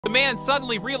The man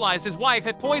suddenly realized his wife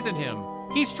had poisoned him.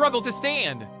 He struggled to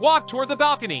stand, walked toward the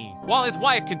balcony, while his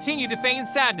wife continued to feign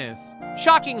sadness.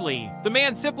 Shockingly, the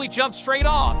man simply jumped straight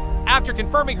off. After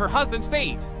confirming her husband's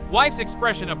fate, wife's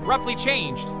expression abruptly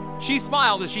changed. She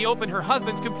smiled as she opened her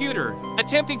husband's computer,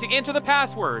 attempting to enter the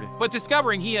password, but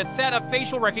discovering he had set up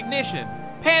facial recognition.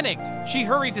 Panicked, she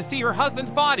hurried to see her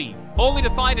husband's body, only to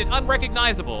find it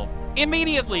unrecognizable.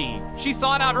 Immediately, she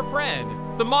sought out her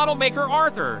friend, the model maker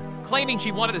Arthur, claiming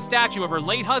she wanted a statue of her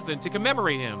late husband to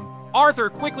commemorate him. Arthur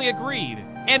quickly agreed,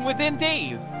 and within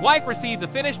days, wife received the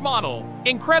finished model,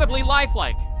 incredibly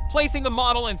lifelike. Placing the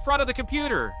model in front of the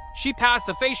computer, she passed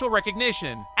the facial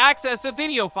recognition, accessed a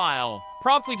video file,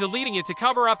 promptly deleting it to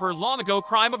cover up her long-ago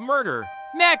crime of murder.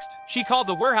 Next, she called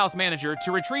the warehouse manager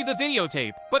to retrieve the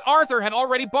videotape, but Arthur had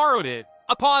already borrowed it.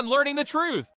 Upon learning the truth,